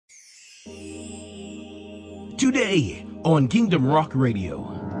Today on Kingdom Rock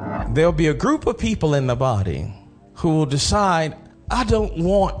Radio. There'll be a group of people in the body who will decide, I don't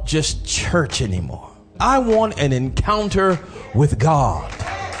want just church anymore. I want an encounter with God.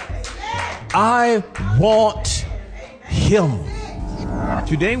 I want Him.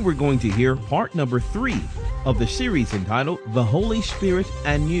 Today we're going to hear part number 3 of the series entitled The Holy Spirit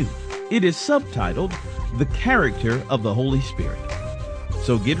and You. It is subtitled The Character of the Holy Spirit.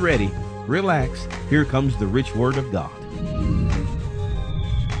 So get ready, relax, here comes the rich word of God.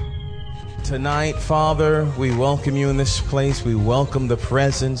 Tonight, Father, we welcome you in this place. We welcome the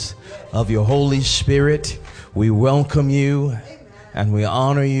presence of your Holy Spirit. We welcome you and we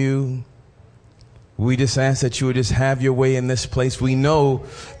honor you. We just ask that you would just have your way in this place. We know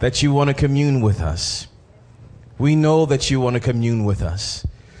that you want to commune with us. We know that you want to commune with us.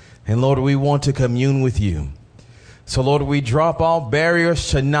 And Lord, we want to commune with you. So Lord, we drop all barriers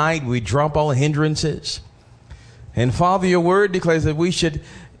tonight. We drop all hindrances. And Father, your word declares that we should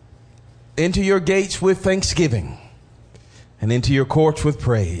enter your gates with thanksgiving and into your courts with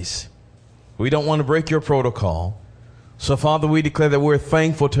praise. We don't want to break your protocol. So Father, we declare that we're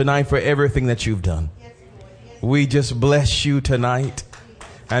thankful tonight for everything that you've done. We just bless you tonight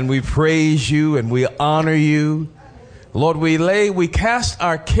and we praise you and we honor you. Lord, we cast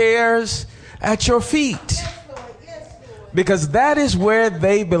our cares at your feet because that is where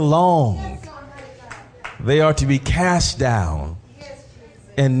they belong. They are to be cast down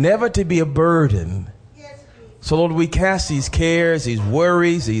and never to be a burden. So Lord, we cast these cares, these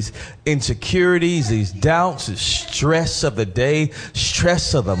worries, these insecurities, these doubts, the stress of the day,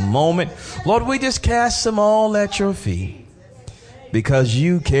 stress of the moment. Lord, we just cast them all at your feet because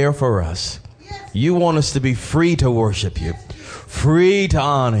you care for us. You want us to be free to worship you, free to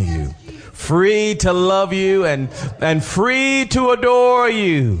honor you, free to love you, and free to adore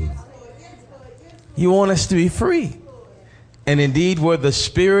you. You want us to be free. And indeed, where the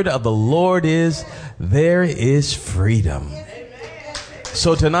Spirit of the Lord is, there is freedom.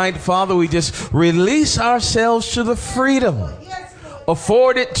 So tonight, Father, we just release ourselves to the freedom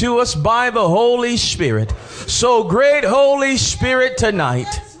afforded to us by the Holy Spirit. So great Holy Spirit,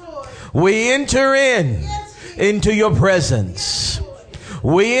 tonight, we enter into your presence.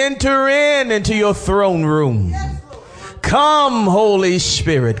 We enter into your throne room. Come, Holy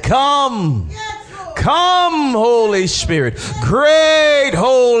Spirit, come. Come, Holy Spirit, great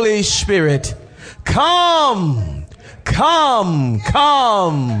Holy Spirit, come, come,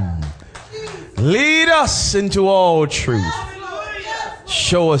 come. Lead us into all truth.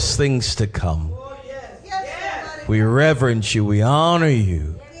 Show us things to come. We reverence you. We honor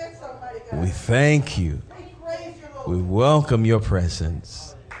you. We thank you. We welcome your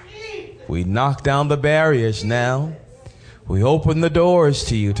presence. We knock down the barriers now. We open the doors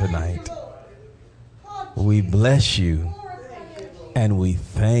to you tonight. We bless you and we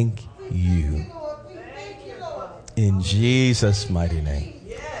thank you. In Jesus' mighty name.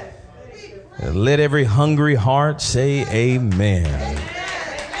 Let every hungry heart say amen.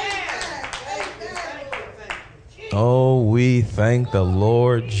 Oh, we thank the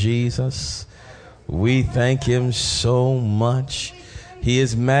Lord Jesus. We thank him so much. He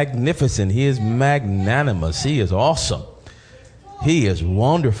is magnificent. He is magnanimous. He is awesome. He is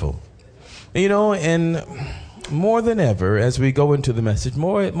wonderful. You know, and more than ever, as we go into the message,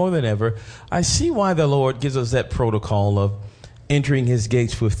 more than ever, I see why the Lord gives us that protocol of entering his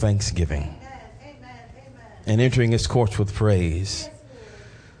gates with thanksgiving and entering his courts with praise.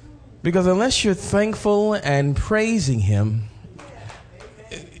 Because unless you're thankful and praising him,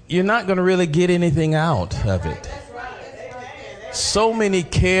 you're not going to really get anything out of it. So many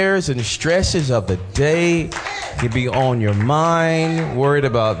cares and stresses of the day can be on your mind, worried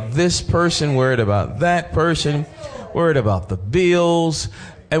about this person, worried about that person, worried about the bills.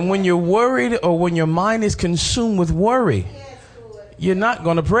 And when you're worried or when your mind is consumed with worry, you're not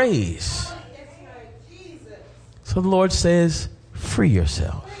going to praise. So the Lord says, free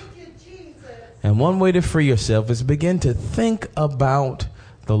yourself. And one way to free yourself is begin to think about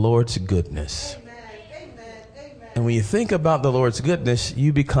the Lord's goodness. And when you think about the Lord's goodness,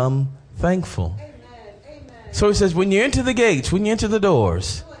 you become thankful. So he says, when you enter the gates, when you enter the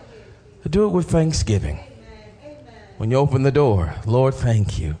doors, do it with thanksgiving. When you open the door, Lord,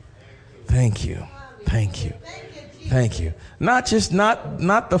 thank you. Thank you. Thank you. Thank you. Not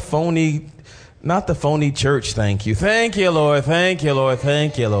the phony church thank you. Thank you, Lord. Thank you, Lord.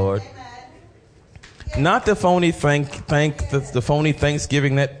 Thank you, Lord. Not the phony the phony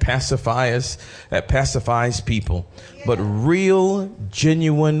thanksgiving that pacifies people, but real,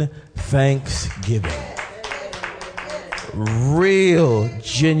 genuine thanksgiving. Real,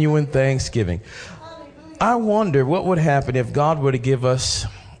 genuine thanksgiving. I wonder what would happen if God were to give us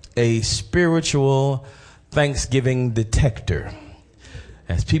a spiritual Thanksgiving detector.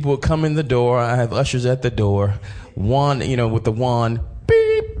 As people would come in the door, I have ushers at the door, one, with the wand,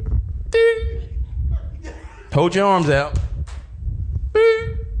 beep, beep. Hold your arms out.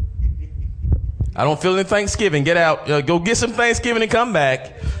 Beep. I don't feel any Thanksgiving. Get out. Go get some Thanksgiving and come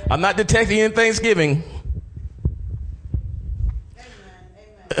back. I'm not detecting any Thanksgiving.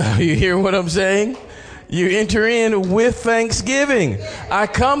 You hear what I'm saying? You enter in with thanksgiving. I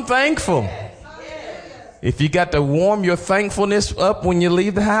come thankful. If you got to warm your thankfulness up when you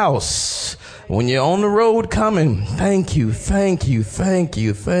leave the house, when you're on the road coming, thank you, thank you, thank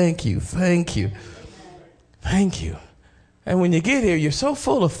you, thank you, thank you, thank you. And when you get here, you're so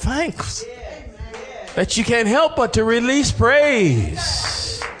full of thanks that you can't help but to release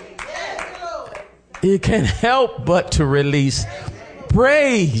praise. You can't help but to release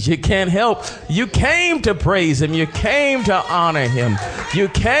praise. You can't help. You came to praise him. You came to honor him. You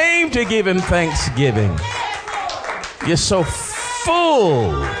came to give him thanksgiving. You're so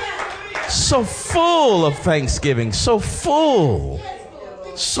full of thanksgiving. So full.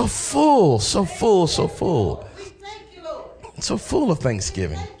 So full. So full. So full. So full of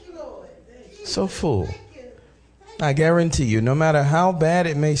thanksgiving. So full. I guarantee you, no matter how bad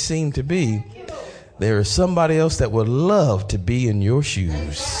it may seem to be, there is somebody else that would love to be in your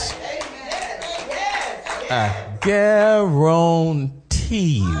shoes. I guarantee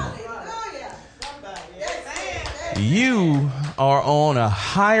you. You are on a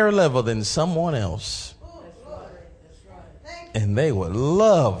higher level than someone else. And they would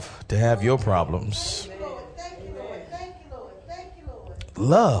love to have your problems.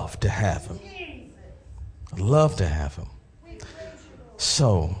 Love to have them. Love to have them.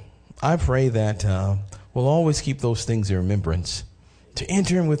 So I pray that we'll always keep those things in remembrance, to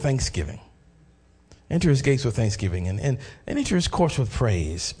enter in with thanksgiving. Enter his gates with thanksgiving and enter his courts with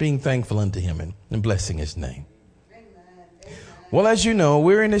praise, being thankful unto him and blessing his name. Amen. Well, as you know,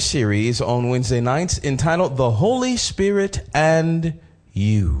 we're in a series on Wednesday nights entitled The Holy Spirit and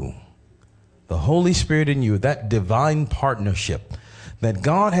You. The Holy Spirit and you, that divine partnership that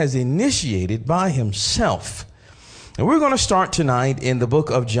God has initiated by himself. And we're going to start tonight in the book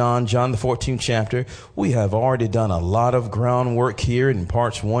of John, the 14th chapter. We have already done a lot of groundwork here in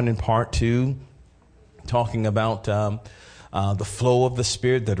parts 1 and part 2, talking about the flow of the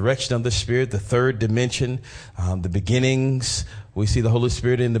Spirit, the direction of the Spirit, the third dimension, the beginnings. We see the Holy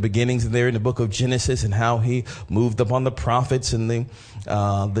Spirit in the beginnings there in the book of Genesis, and how he moved upon the prophets and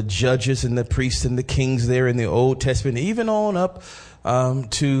the judges and the priests and the kings there in the Old Testament, even on up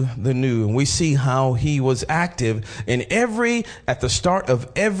to the new. And we see how he was active at the start of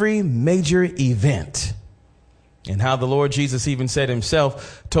every major event. And how the Lord Jesus even said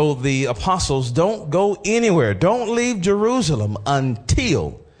himself, told the apostles, don't go anywhere. Don't leave Jerusalem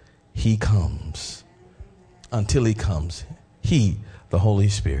until he comes. Until he comes. He, the Holy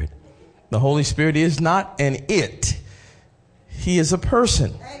Spirit. The Holy Spirit is not an it. He is a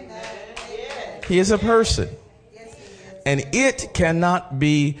person. He is a person. And it cannot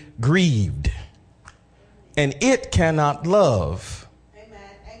be grieved. And it cannot love.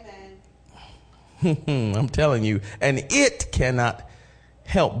 I'm telling you. And it cannot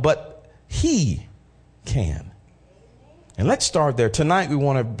help, but he can. And let's start there. Tonight we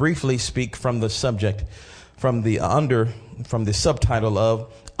want to briefly speak from the subject, from the subtitle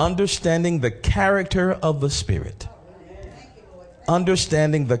of Understanding the Character of the Spirit.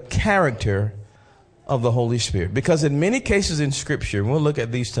 Understanding the character of the Holy Spirit. Because in many cases in Scripture, and we'll look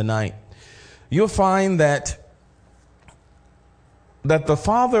at these tonight, you'll find that the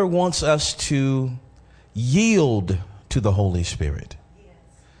Father wants us to yield to the Holy Spirit,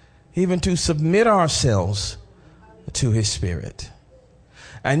 even to submit ourselves to his Spirit.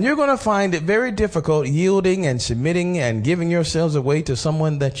 And you're going to find it very difficult yielding and submitting and giving yourselves away to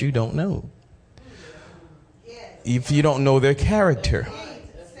someone that you don't know, if you don't know their character.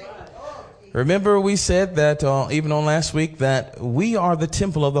 Remember, we said that even on last week that we are the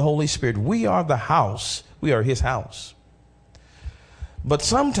temple of the Holy Spirit. We are the house. We are his house. But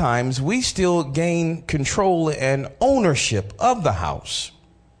sometimes we still gain control and ownership of the house.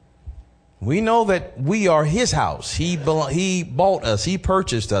 We know that we are his house. He bought us. He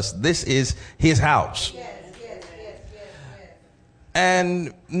purchased us. This is his house. Yes.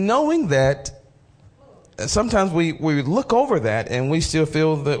 And knowing that, sometimes we look over that and we still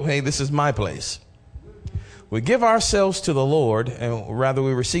feel that, hey, this is my place. We give ourselves to the Lord, and rather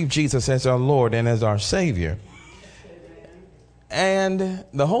we receive Jesus as our Lord and as our Savior. And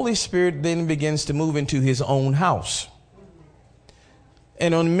the Holy Spirit then begins to move into his own house.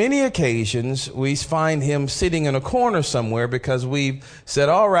 And on many occasions, we find him sitting in a corner somewhere because we've said,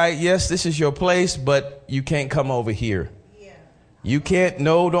 all right, yes, this is your place, but you can't come over here. Yeah. You can't,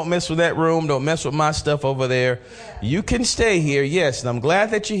 no, don't mess with that room. Don't mess with my stuff over there. Yeah. You can stay here, yes, and I'm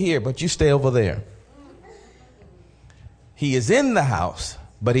glad that you're here, but you stay over there. He is in the house,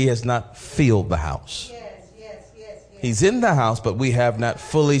 but he has not filled the house. Yes. He's in the house, but we have not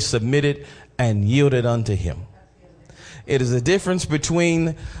fully submitted and yielded unto him. It is a difference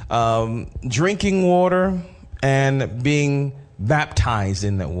between drinking water and being baptized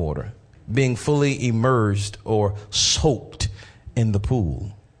in that water, being fully immersed or soaked in the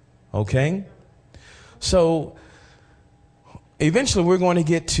pool. Okay? So eventually we're going to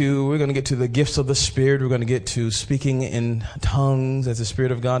get to the gifts of the Spirit. We're going to get to speaking in tongues as the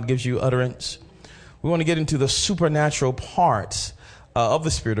Spirit of God gives you utterance. We want to get into the supernatural parts of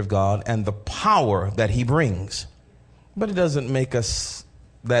the Spirit of God and the power that he brings. But it doesn't make us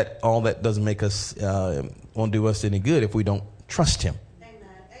doesn't make us won't do us any good if we don't trust him. Amen.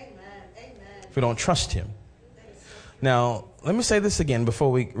 If we don't trust him. Now, let me say this again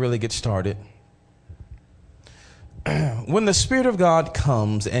before we really get started. When the Spirit of God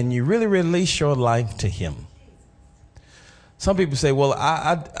comes and you really release your life to him. Some people say, well,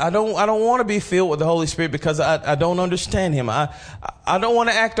 I don't want to be filled with the Holy Spirit because I don't understand him. I don't want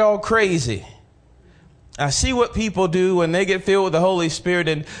to act all crazy. I see what people do when they get filled with the Holy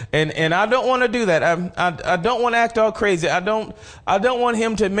Spirit, and I don't want to do that. I don't want to act all crazy. I don't want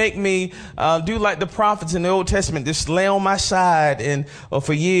him to make me do like the prophets in the Old Testament, just lay on my side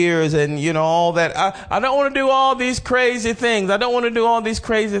for years and all that. I don't want to do all these crazy things. I don't want to do all these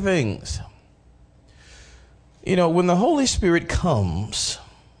crazy things. When the Holy Spirit comes,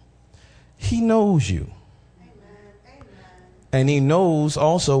 he knows you. And he knows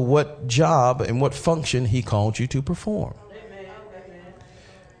also what job and what function he called you to perform. Amen.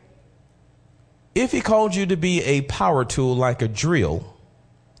 If he called you to be a power tool like a drill,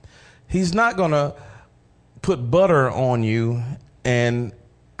 he's not going to put butter on you and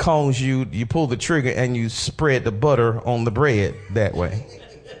cause you pull the trigger and you spread the butter on the bread that way.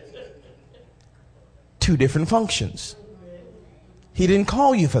 Two different functions. He didn't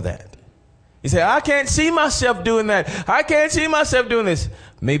call you for that. You say, I can't see myself doing that. I can't see myself doing this.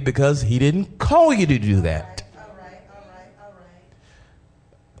 Maybe because he didn't call you to do that. All right.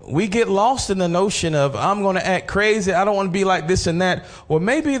 We get lost in the notion of, I'm going to act crazy. I don't want to be like this and that. Well,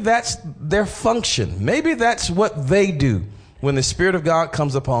 maybe that's their function. Maybe that's what they do when the Spirit of God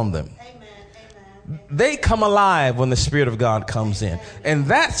comes upon them. Amen. They come alive when the Spirit of God comes in. And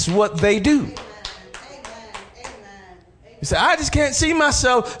that's what they do. You say, I just can't see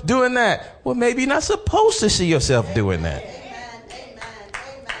myself doing that. Well, maybe you're not supposed to see yourself doing that. Amen.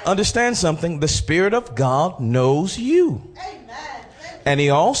 Understand something. The Spirit of God knows you. And he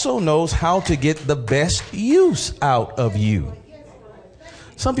also knows how to get the best use out of you.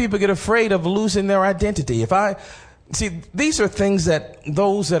 Some people get afraid of losing their identity. These are things that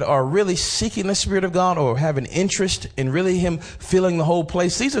those that are really seeking the Spirit of God or have an interest in really him filling the whole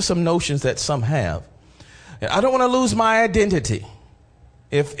place. These are some notions that some have. I don't want to lose my identity.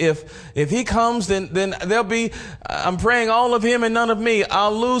 If he comes, then there'll be, I'm praying all of him and none of me.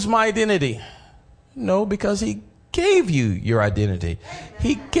 I'll lose my identity. No, because he gave you your identity.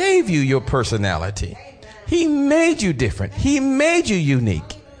 He gave you your personality. He made you different. He made you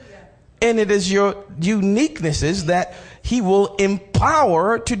unique. And it is your uniquenesses that he will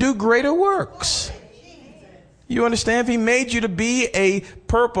empower to do greater works. You understand? If he made you to be a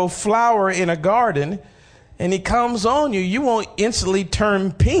purple flower in a garden, and he comes on you, you won't instantly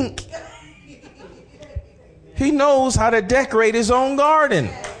turn pink. He knows how to decorate his own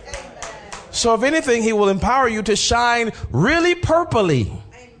garden. So if anything, he will empower you to shine really purpley.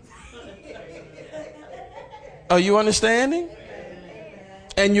 Are you understanding?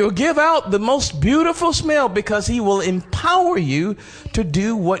 And you'll give out the most beautiful smell because he will empower you to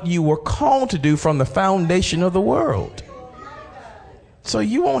do what you were called to do from the foundation of the world. So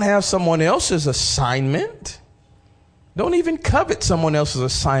you won't have someone else's assignment. Don't even covet someone else's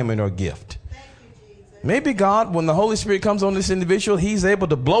assignment or gift. Maybe God, when the Holy Spirit comes on this individual, he's able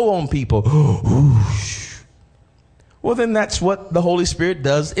to blow on people. Well, then that's what the Holy Spirit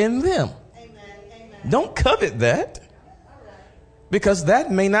does in them. Amen. Don't covet that, because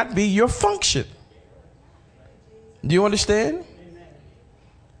that may not be your function. Do you understand? Amen.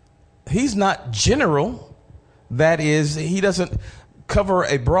 He's not general. That is, he doesn't cover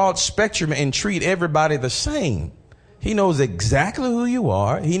a broad spectrum and treat everybody the same. He knows exactly who you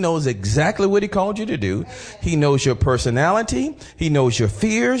are. He knows exactly what he called you to do. He knows your personality. He knows your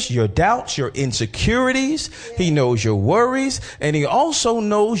fears, your doubts, your insecurities. He knows your worries. And he also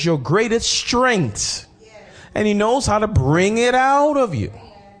knows your greatest strengths. And he knows how to bring it out of you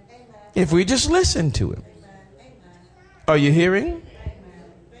if we just listen to him. Are you hearing?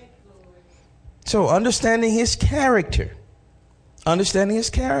 So understanding his character. Understanding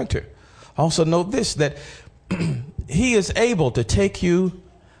his character. Also note this, that he is able to take you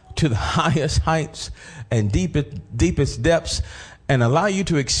to the highest heights and deepest depths and allow you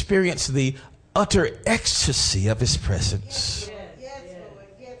to experience the utter ecstasy of his presence. Yes,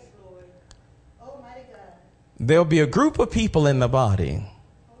 Lord. Almighty God. There'll be a group of people in the body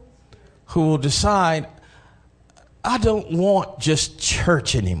who will decide, I don't want just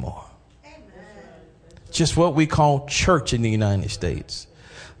church anymore. Just what we call church in the United States.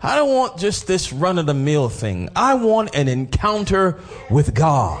 I don't want just this run-of-the-mill thing. I want an encounter with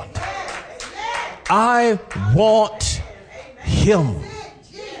God. I want him.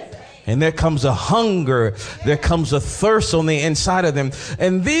 And there comes a hunger, there comes a thirst on the inside of them.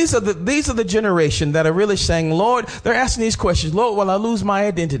 And these are the generation that are really saying, Lord, they're asking these questions. Lord, will I lose my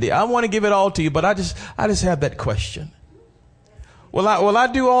identity? I want to give it all to you, but I just have that question. Will I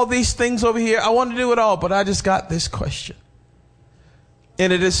do all these things over here? I want to do it all, but I just got this question.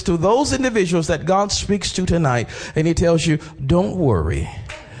 And it is to those individuals that God speaks to tonight. And he tells you, don't worry.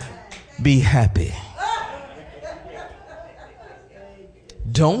 Be happy.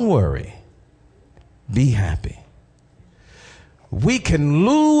 Don't worry. Be happy. We can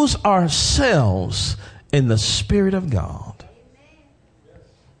lose ourselves in the Spirit of God.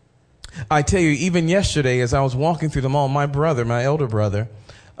 I tell you, even yesterday, as I was walking through the mall, my brother, my elder brother,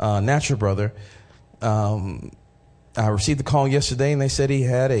 natural brother, I received the call yesterday and they said he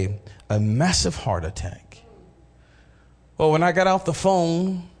had a massive heart attack. Well, when I got off the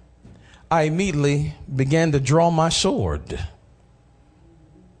phone, I immediately began to draw my sword.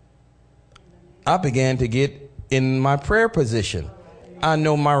 I began to get in my prayer position. I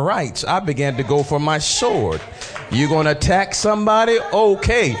know my rights. I began to go for my sword. You're going to attack somebody?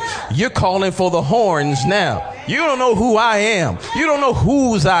 Okay. You're calling for the horns now. You don't know who I am. You don't know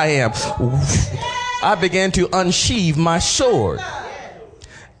whose I am. I began to unsheathe my sword.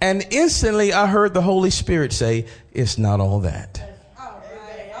 And instantly I heard the Holy Spirit say, it's not all that.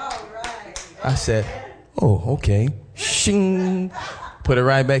 I said, oh, okay. Shing. Put it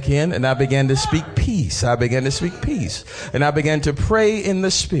right back in. And I began to speak peace. I began to speak peace. And I began to pray in the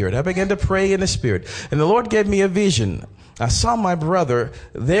Spirit. I began to pray in the Spirit. And the Lord gave me a vision. I saw my brother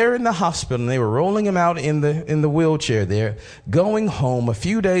there in the hospital, and they were rolling him out in the wheelchair there, going home a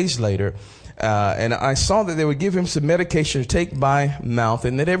few days later. And I saw that they would give him some medication to take by mouth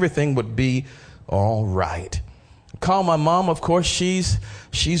and that everything would be all right. Call my mom. Of course,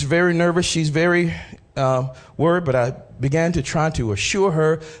 she's very nervous. She's very worried, but I began to try to assure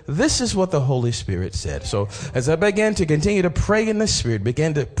her this is what the Holy Spirit said. So as I began to continue to pray in the Spirit,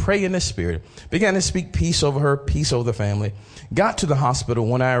 began to speak peace over her, peace over the family, got to the hospital.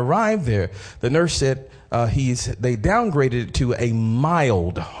 When I arrived there, the nurse said they downgraded it to a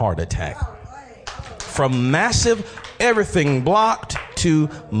mild heart attack. From massive, everything blocked, to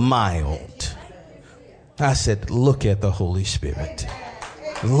mild. I said, look at the Holy Spirit.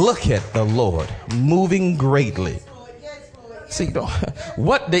 Look at the Lord moving greatly. See,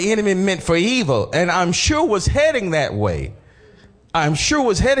 what the enemy meant for evil, and I'm sure was heading that way.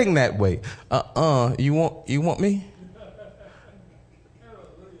 You want me?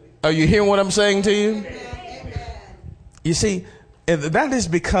 Are you hearing what I'm saying to you? You see, that is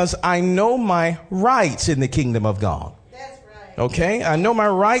because I know my rights in the kingdom of God. Okay? I know my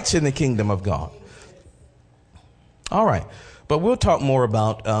rights in the kingdom of God. All right. But we'll talk more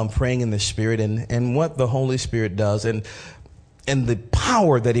about praying in the Spirit and what the Holy Spirit does and the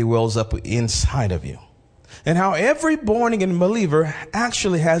power that he wells up inside of you. And how every born-again believer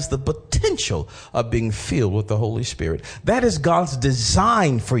actually has the potential of being filled with the Holy Spirit. That is God's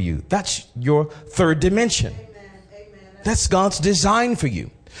design for you. That's your third dimension. That's God's design for you.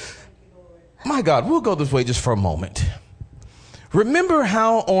 My God, we'll go this way just for a moment. Remember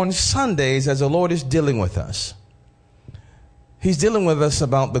how on Sundays, as the Lord is dealing with us, he's dealing with us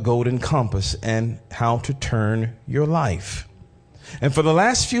about the golden compass and how to turn your life. And for the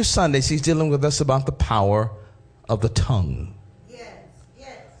last few Sundays, he's dealing with us about the power of the tongue.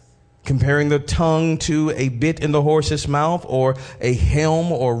 Comparing the tongue to a bit in the horse's mouth or a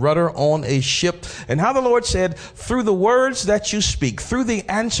helm or rudder on a ship. And how the Lord said, through the words that you speak, through the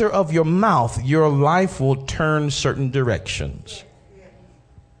answer of your mouth, your life will turn certain directions.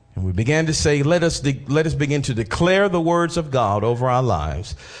 We began to say, let us begin to declare the words of God over our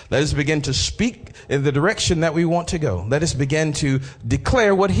lives. Let us begin to speak in the direction that we want to go. Let us begin to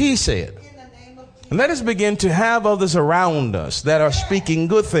declare what he said. And let us begin to have others around us that are speaking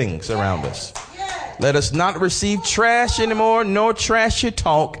good things around us. Let us not receive trash anymore, nor trashy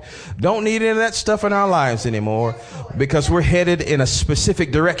talk. Don't need any of that stuff in our lives anymore, because we're headed in a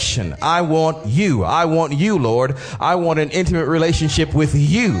specific direction. I want you. I want you, Lord. I want an intimate relationship with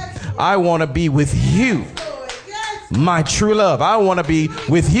you. I want to be with you. My true love. I want to be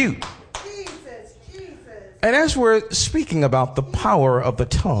with you. And as we're speaking about the power of the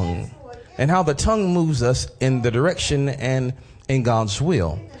tongue and how the tongue moves us in the direction and in God's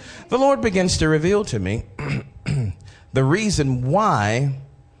will, the Lord begins to reveal to me the reason why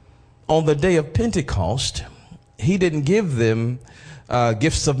on the day of Pentecost, he didn't give them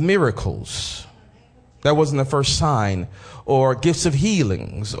gifts of miracles. That wasn't the first sign, or gifts of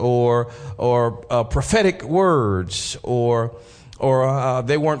healings, or prophetic words, or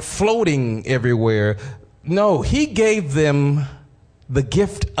they weren't floating everywhere. No, he gave them the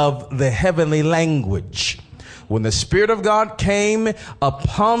gift of the heavenly language. When the Spirit of God came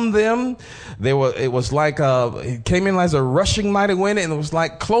upon them, it came in as a rushing mighty wind, and it was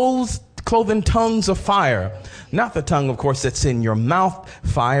like cloven tongues of fire. Not the tongue, of course, that's in your mouth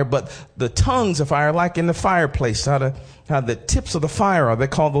fire, but the tongues of fire, like in the fireplace, how the tips of the fire are. They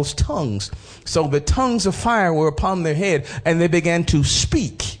call those tongues. So the tongues of fire were upon their head, and they began to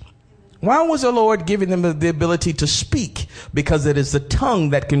speak. Why was the Lord giving them the ability to speak? Because it is the tongue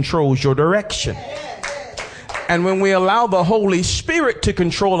that controls your direction. And when we allow the Holy Spirit to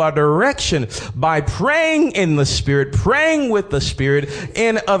control our direction by praying in the Spirit, praying with the Spirit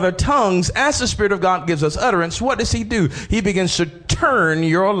in other tongues, as the Spirit of God gives us utterance, what does he do? He begins to turn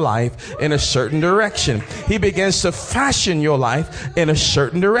your life in a certain direction. He begins to fashion your life in a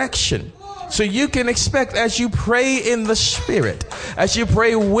certain direction. So you can expect, as you pray in the Spirit, as you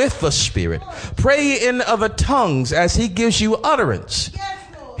pray with the Spirit, pray in other tongues as he gives you utterance,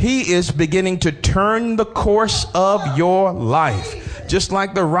 he is beginning to turn the course of your life. Just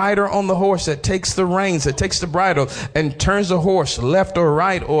like the rider on the horse that takes the reins, that takes the bridle and turns the horse left or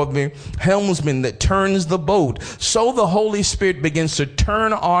right, or the helmsman that turns the boat. So the Holy Spirit begins to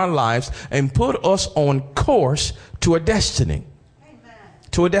turn our lives and put us on course to a destiny. Amen.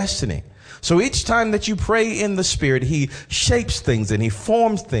 To a destiny. So each time that you pray in the Spirit, he shapes things and he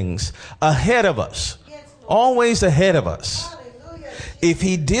forms things ahead of us. Always ahead of us. If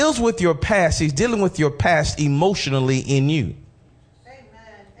he deals with your past, he's dealing with your past emotionally in you.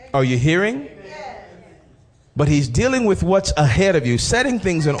 Are you hearing? But he's dealing with what's ahead of you, setting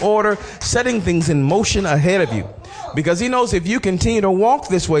things in order, setting things in motion ahead of you. Because he knows if you continue to walk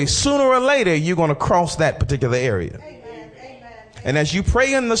this way, sooner or later, you're going to cross that particular area. And as you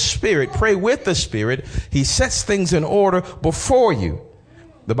pray in the Spirit, pray with the Spirit, he sets things in order before you.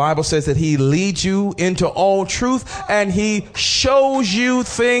 The Bible says that he leads you into all truth and he shows you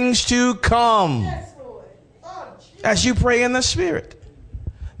things to come as you pray in the Spirit.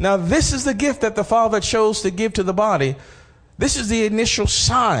 Now, this is the gift that the Father chose to give to the body. This is the initial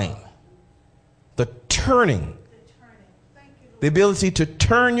sign, the turning, the ability to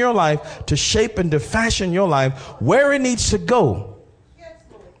turn your life, to shape and to fashion your life where it needs to go.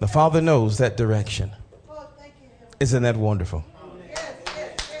 The Father knows that direction. Isn't that wonderful?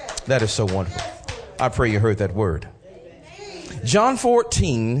 That is so wonderful. I pray you heard that word. John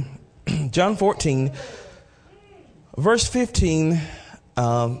 14, verse 15,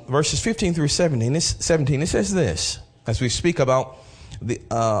 verses 15 through 17, it says this, as we speak about the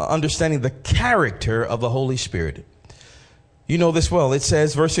understanding the character of the Holy Spirit. You know this well. It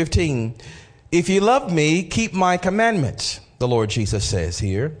says, verse 15, if you love me, keep my commandments, the Lord Jesus says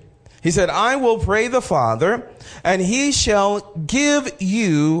here. He said, I will pray the Father, and he shall give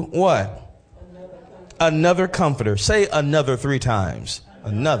you what? Another comforter. Say another 3 times.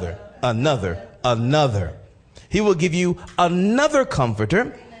 Another. He will give you another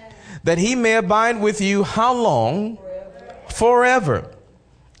comforter, that he may abide with you how long? Forever.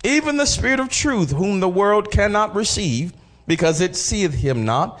 Even the Spirit of truth, whom the world cannot receive, because it seeth him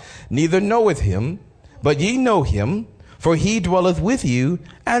not, neither knoweth him, but ye know him, for he dwelleth with you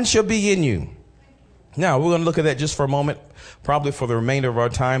and shall be in you. Now, we're going to look at that just for a moment. Probably for the remainder of our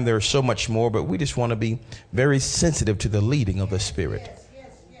time, there's so much more, but we just want to be very sensitive to the leading of the Spirit.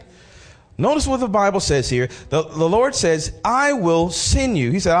 Notice what the Bible says here. The Lord says, I will send you.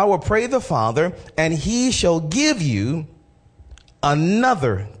 He said, I will pray the Father, and he shall give you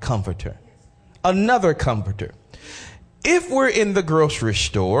another comforter. Another comforter. If we're in the grocery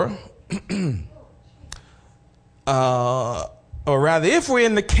store, or rather, if we're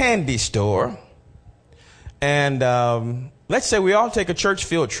in the candy store, and let's say we all take a church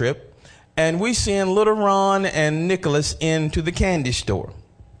field trip, and we send little Ron and Nicholas into the candy store.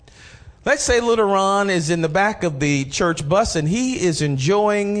 Let's say little Ron is in the back of the church bus, and he is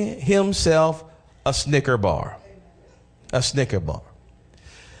enjoying himself a Snicker bar. A Snicker bar.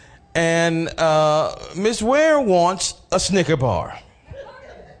 And Miss Ware wants a Snicker bar.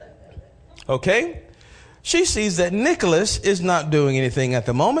 Okay? She sees that Nicholas is not doing anything at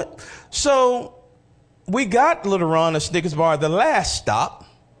the moment. So we got little Ron a Snickers bar at the last stop.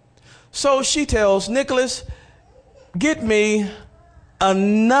 So she tells Nicholas, get me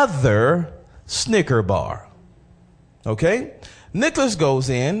another Snicker bar. Okay? Nicholas goes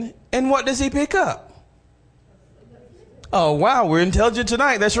in, and what does he pick up? Oh, wow, we're intelligent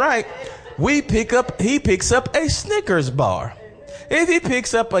tonight. That's right. He picks up a Snickers bar. If he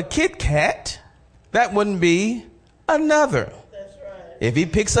picks up a Kit Kat, that wouldn't be another. That's right. If he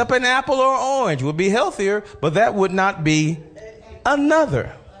picks up an apple or orange, would be healthier, but that would not be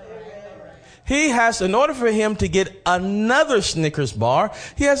another. He has, in order for him to get another Snickers bar,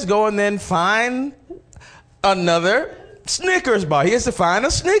 he has to go and then find another Snickers bar. He has to find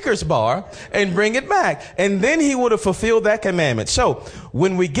a Snickers bar and bring it back. And then he would have fulfilled that commandment. So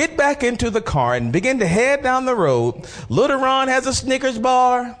when we get back into the car and begin to head down the road, little Ron has a Snickers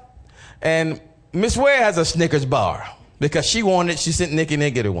bar and Miss Ware has a Snickers bar because she wanted it. She sent Nikki and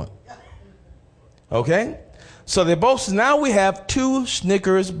they get her one. Okay? So they both, now we have 2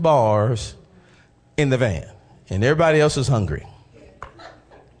 Snickers bars in the van and everybody else is hungry.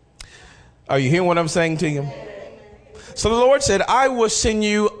 Are you hearing what I'm saying to you? So the Lord said, I will send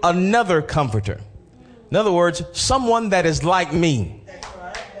you another comforter. In other words, someone that is like me.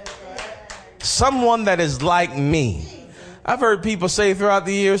 Someone that is like me. I've heard people say throughout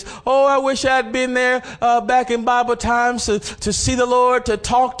the years, oh, I wish I'd been there back in Bible times to see the Lord, to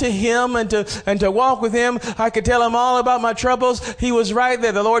talk to him and to walk with him. I could tell him all about my troubles. He was right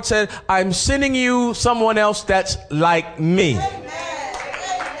there. The Lord said, I'm sending you someone else that's like me.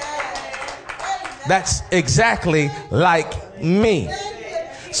 That's exactly like me.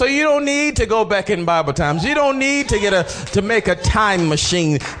 So you don't need to go back in Bible times. You don't need to make a time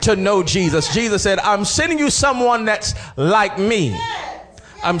machine to know Jesus. Jesus said, I'm sending you someone that's like me.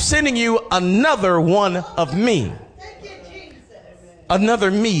 I'm sending you another one of me.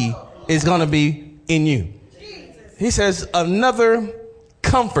 Another me is going to be in you. He says, another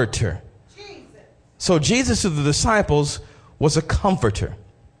comforter. So Jesus to the disciples was a comforter.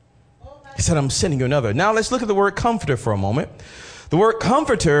 He said, I'm sending you another. Now let's look at the word comforter for a moment. The word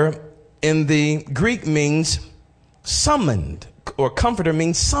comforter in the Greek means summoned, or comforter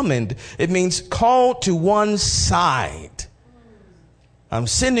means summoned. It means called to one side. I'm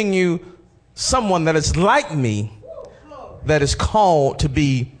sending you someone that is like me, that is called to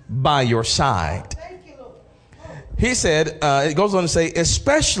be by your side. He said, it goes on to say,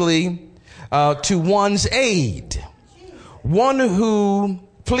 especially to one's aid, one who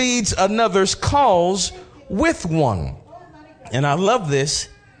pleads another's cause with one. And I love this.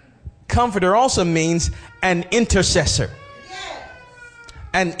 Comforter also means an intercessor.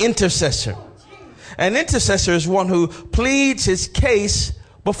 An intercessor. An intercessor is one who pleads his case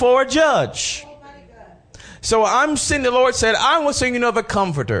before a judge. So the Lord said, I will send you another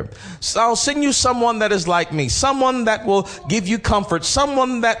comforter. So I'll send you someone that is like me, someone that will give you comfort,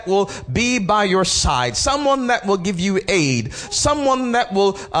 someone that will be by your side, someone that will give you aid, someone that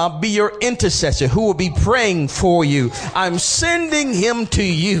will be your intercessor, who will be praying for you. I'm sending him to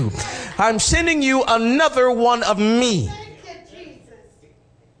you. I'm sending you another one of me.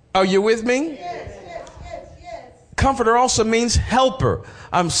 Are you with me? Comforter also means helper.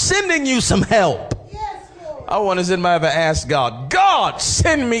 I'm sending you some help. I wonder if anybody ever asked God, God,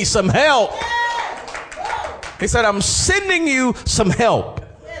 send me some help. He said, I'm sending you some help.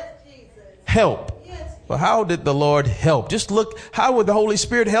 Help. Well, how did the Lord help? Just look, how would the Holy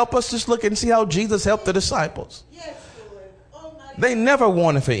Spirit help us? Just look and see how Jesus helped the disciples. They never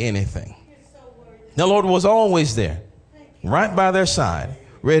wanted for anything. The Lord was always there, right by their side,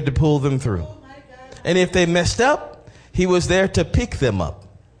 ready to pull them through. And if they messed up, he was there to pick them up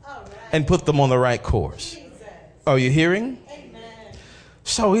and put them on the right course. Are you hearing? Amen.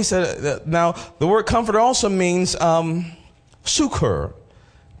 So he said, now the word comforter also means succor.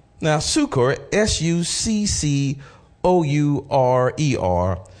 Now succor, S-U-C-C-O-U-R-E-R.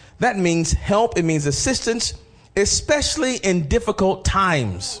 That means help. It means assistance, especially in difficult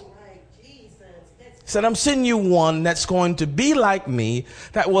times. He said, I'm sending you one that's going to be like me,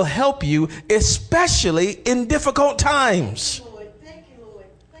 that will help you, especially in difficult times.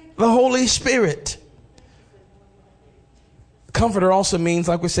 The Holy Spirit. Comforter also means,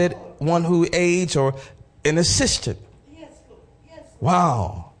 like we said, one who aids or an assistant. Yes, Lord. Yes, Lord.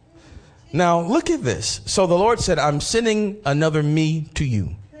 Wow. Now look at this. So the Lord said, I'm sending another me to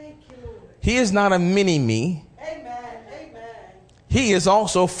you. Thank you, Lord. He is not a mini me. Amen. Amen. He is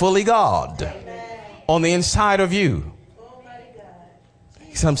also fully God Amen. on the inside of you. Almighty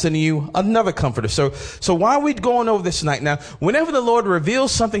God. So I'm sending you another comforter. So why are we going over this tonight? Now, whenever the Lord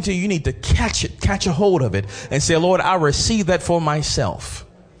reveals something to you, you need to catch a hold of it and say, Lord, I receive that for myself.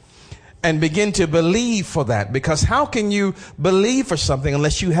 And begin to believe for that. Because how can you believe for something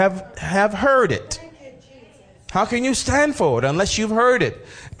unless you have heard it? Thank you, Jesus. How can you stand for it unless you've heard it?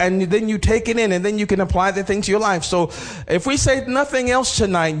 And then you take it in and then you can apply the thing to your life. So if we say nothing else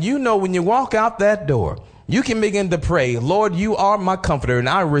tonight, you know when you walk out that door, you can begin to pray, Lord, you are my comforter, and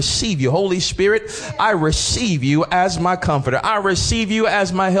I receive you. Holy Spirit, I receive you as my comforter. I receive you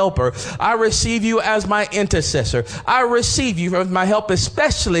as my helper. I receive you as my intercessor. I receive you as my help,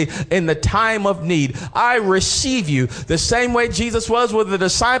 especially in the time of need. I receive you the same way Jesus was with the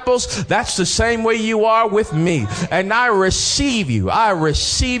disciples. That's the same way you are with me. And I receive you. I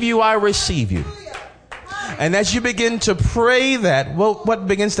receive you. I receive you. And as you begin to pray that, well, what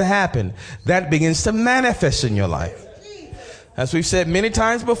begins to happen? That begins to manifest in your life. As we've said many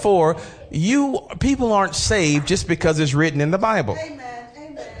times before, people aren't saved just because it's written in the Bible. Amen.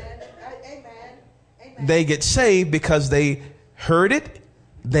 Amen. Amen. Amen. They get saved because they heard it,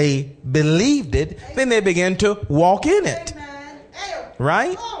 they believed it, then they began to walk in it. Amen.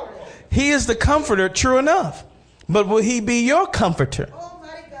 Right? Glory. He is the comforter, true enough. But will he be your comforter?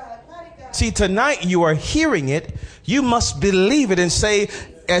 Almighty God. Mighty God. See, tonight you are hearing it. You must believe it and say,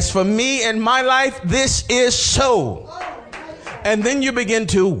 as for me and my life, this is so. And then you begin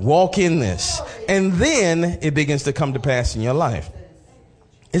to walk in this. And then it begins to come to pass in your life.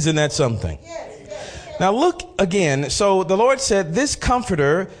 Isn't that something? Now look again. So the Lord said, this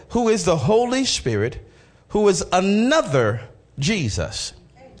comforter, who is the Holy Spirit, who is another Jesus,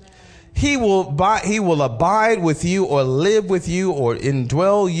 he will abide with you or live with you or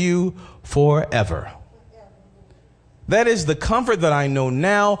indwell you forever. That is the comfort that I know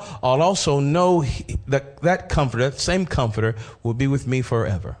now. I'll also know that comforter, that same comforter, will be with me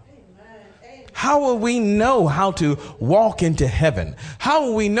forever. How will we know how to walk into heaven? How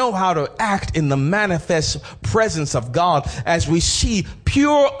will we know how to act in the manifest presence of God as we see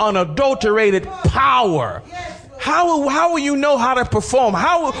pure, unadulterated power? How will you know how to perform?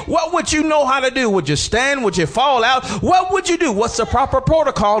 What would you know how to do? Would you stand? Would you fall out? What would you do? What's the proper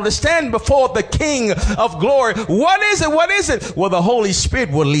protocol to stand before the King of glory? What is it? What is it? Well, the Holy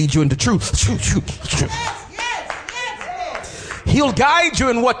Spirit will lead you into truth. He'll guide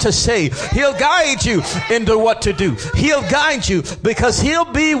you in what to say. He'll guide you into what to do. He'll guide you because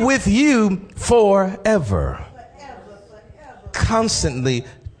he'll be with you forever. Constantly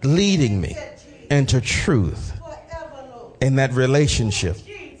leading me into truth. In that relationship,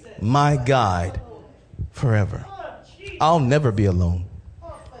 my guide forever. I'll never be alone.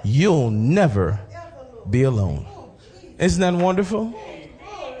 You'll never be alone. Isn't that wonderful?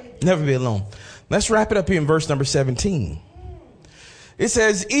 Never be alone. Let's wrap it up here in verse number 17. It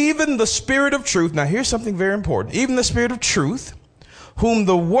says, even the Spirit of truth. Now here's something very important. Even the Spirit of truth, whom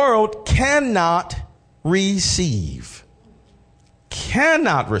the world cannot receive.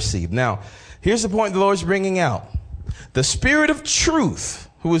 Cannot receive. Now, here's the point the Lord's bringing out. The Spirit of truth,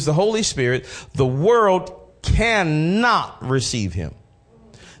 who is the Holy Spirit, the world cannot receive him.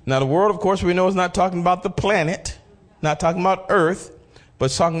 Now, the world, of course, we know is not talking about the planet, not talking about earth, but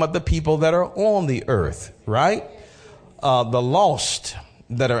it's talking about the people that are on the earth, right? The lost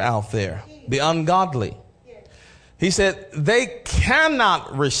that are out there, the ungodly. He said they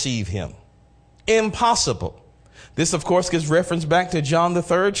cannot receive him. Impossible. This, of course, gives reference back to John, the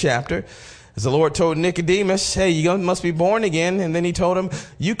 3rd chapter. As the Lord told Nicodemus, hey, you must be born again. And then he told him,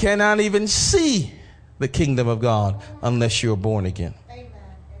 you cannot even see the kingdom of God unless you're born again. Amen.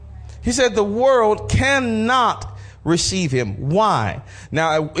 He said the world cannot receive him. Why?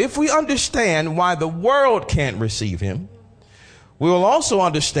 Now, if we understand why the world can't receive him, we will also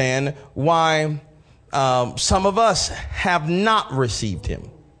understand why some of us have not received him.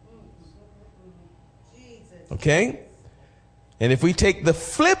 Okay? And if we take the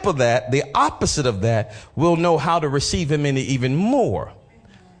flip of that, the opposite of that, we'll know how to receive him in even more.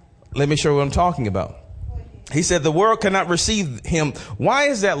 Let me show you what I'm talking about. He said the world cannot receive him. Why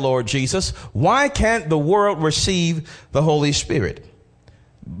is that, Lord Jesus? Why can't the world receive the Holy Spirit?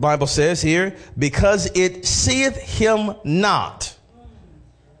 Bible says here, because it seeth him not,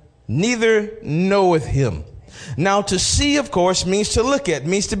 neither knoweth him. Now, to see, of course, means to look at,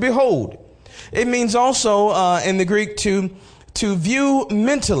 means to behold. It means also in the Greek to to view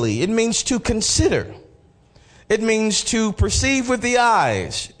mentally. It means to consider. It means to perceive with the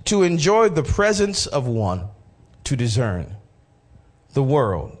eyes, to enjoy the presence of one, to discern. The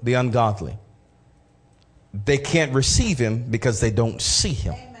world, the ungodly, they can't receive him because they don't see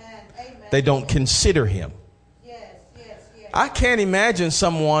him. Amen. Amen. They don't consider him. Yes, yes, yes. I can't imagine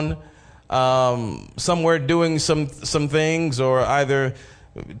someone somewhere doing some things, or either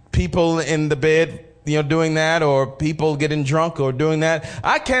people in the bed, doing that, or people getting drunk or doing that.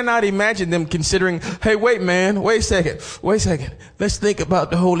 I cannot imagine them considering, hey, wait a second. Let's think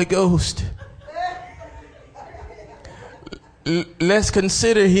about the Holy Ghost. Let's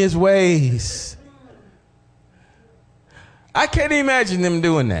consider his ways. I can't imagine them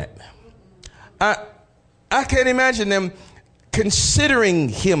doing that. I can't imagine them considering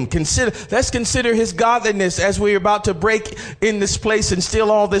him. Let's consider his godliness as we're about to break in this place and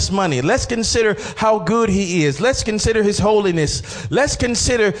steal all this money. Let's consider how good he is. Let's consider his holiness. Let's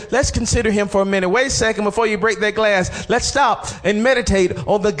consider him for a minute. Wait a second before you break that glass. Let's stop and meditate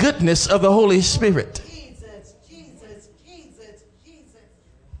on the goodness of the Holy Spirit.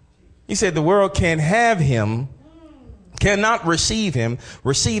 He said the world can't have him, cannot receive him.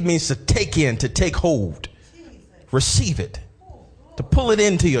 Receive means to take in, to take hold. Receive it, to pull it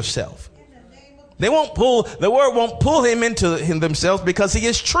into yourself. The word won't pull him into him themselves because he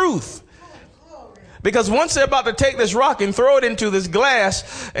is truth. Because once they're about to take this rock and throw it into this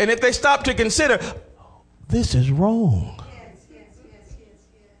glass, and if they stop to consider, this is wrong.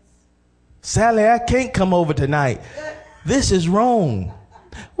 Sally, I can't come over tonight. This is wrong.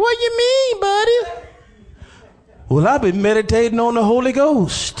 What you mean, buddy? Well, I've been meditating on the Holy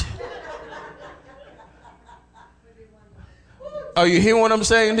Ghost. Are you hearing what I'm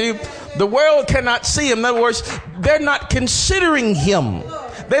saying to you? The world cannot see him. In other words, they're not considering him.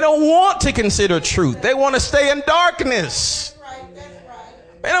 They don't want to consider truth. They want to stay in darkness.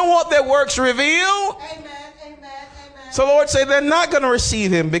 They don't want their works revealed. So the Lord said they're not going to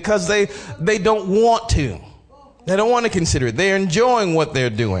receive him because they don't want to. They don't want to consider it. They're enjoying what they're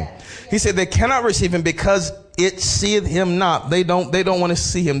doing. He said they cannot receive him because it seeth him not. They don't want to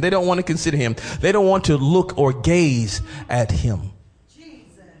see him. They don't want to consider him. They don't want to look or gaze at him.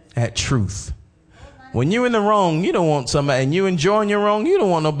 At truth. When you're in the wrong, you don't want somebody, and you enjoying your wrong, you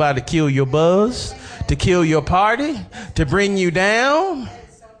don't want nobody to kill your buzz, to kill your party, to bring you down.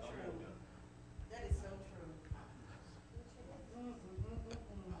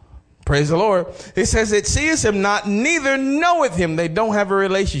 Praise the Lord. It says it sees him not, neither knoweth him. They don't have a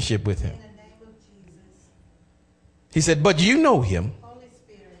relationship with him. He said, but you know him,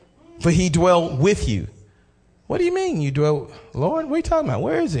 for he dwell with you. What do you mean you dwell? Lord, what are you talking about?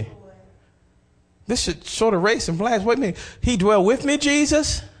 Where is he? This should sort of race and flash. What do you mean? He dwell with me,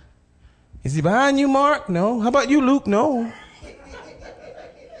 Jesus? Is he behind you, Mark? No. How about you, Luke? No.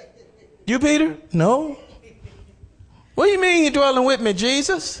 You, Peter? No. What do you mean you dwelling with me,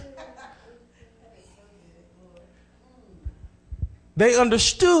 Jesus? They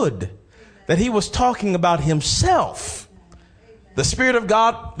understood that he was talking about himself. The Spirit of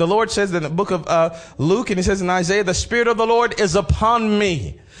God, the Lord says in the book of Luke, and he says in Isaiah, the Spirit of the Lord is upon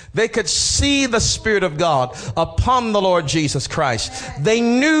me. They could see the Spirit of God upon the Lord Jesus Christ. They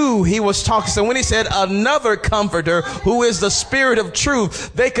knew he was talking. So when he said another comforter who is the Spirit of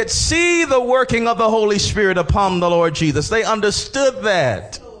truth, they could see the working of the Holy Spirit upon the Lord Jesus. They understood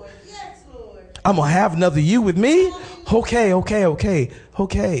that. I'm going to have another you with me. Okay.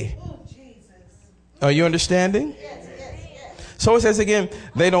 Are you understanding? So it says again,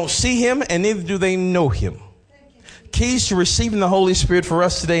 they don't see him and neither do they know him. Keys to receiving the Holy Spirit for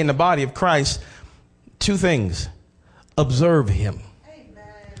us today in the body of Christ. Two things. Observe him.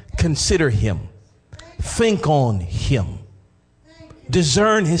 Consider him. Think on him.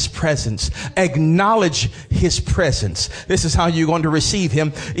 Discern his presence. Acknowledge his presence. This is how you're going to receive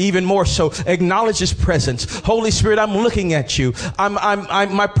him even more so. Acknowledge his presence. Holy Spirit, I'm looking at you.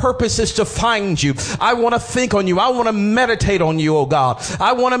 My purpose is to find you. I want to think on you. I want to meditate on you, oh God.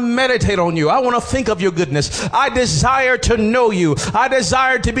 I want to meditate on you. I want to think of your goodness. I desire to know you. I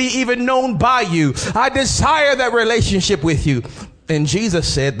desire to be even known by you. I desire that relationship with you. And Jesus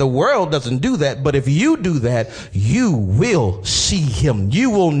said, the world doesn't do that, but if you do that, you will see him. You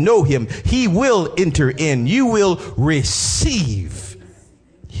will know him. He will enter in. You will receive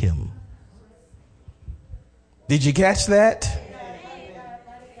him. Did you catch that?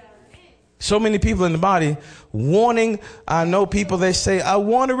 So many people in the body wanting, I know people, they say, I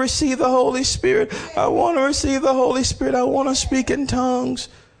want to receive the Holy Spirit. I want to receive the Holy Spirit. I want to speak in tongues.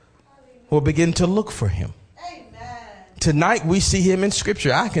 We'll begin to look for him. Tonight we see him in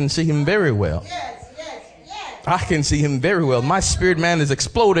scripture. I can see him very well. I can see him very well. My spirit man is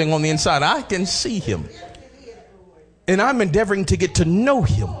exploding on the inside. I can see him. And I'm endeavoring to get to know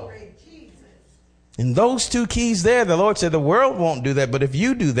him. In those two keys there, the Lord said the world won't do that, but if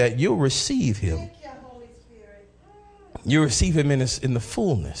you do that, you'll receive him. You receive him in the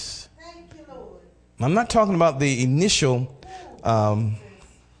fullness. I'm not talking about the initial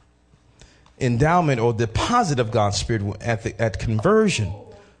endowment or deposit of God's Spirit at conversion,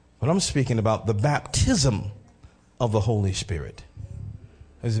 but I'm speaking about the baptism of the Holy Spirit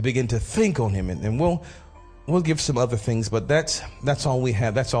as we begin to think on him, and we'll give some other things, but that's all we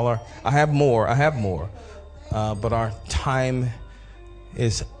have. That's all I have more, but our time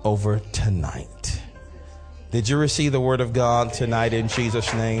is over tonight. Did you receive the word of God tonight in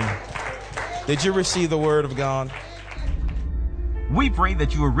Jesus' name? Did you receive the word of God? We pray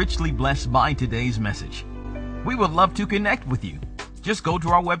that you are richly blessed by today's message. We would love to connect with you. Just go to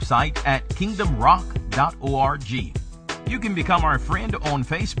our website at kingdomrock.org. You can become our friend on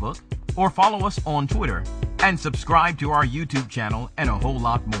Facebook or follow us on Twitter and subscribe to our YouTube channel and a whole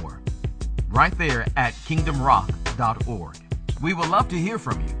lot more. Right there at kingdomrock.org. We would love to hear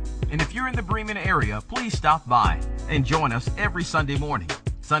from you. And if you're in the Bremen area, please stop by and join us every Sunday morning.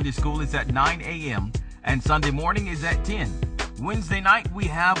 Sunday school is at 9 a.m. and Sunday morning is at 10. Wednesday night, we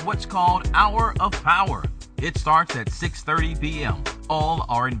have what's called Hour of Power. It starts at 6:30 p.m. All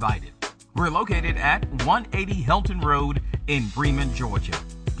are invited. We're located at 180 Helton Road in Bremen, Georgia.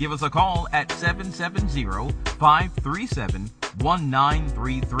 Give us a call at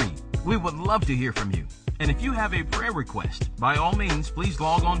 770-537-1933. We would love to hear from you. And if you have a prayer request, by all means, please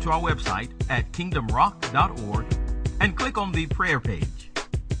log on to our website at kingdomrock.org and click on the prayer page.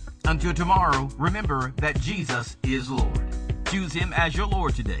 Until tomorrow, remember that Jesus is Lord. Choose him as your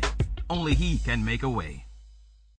Lord today. Only he can make a way.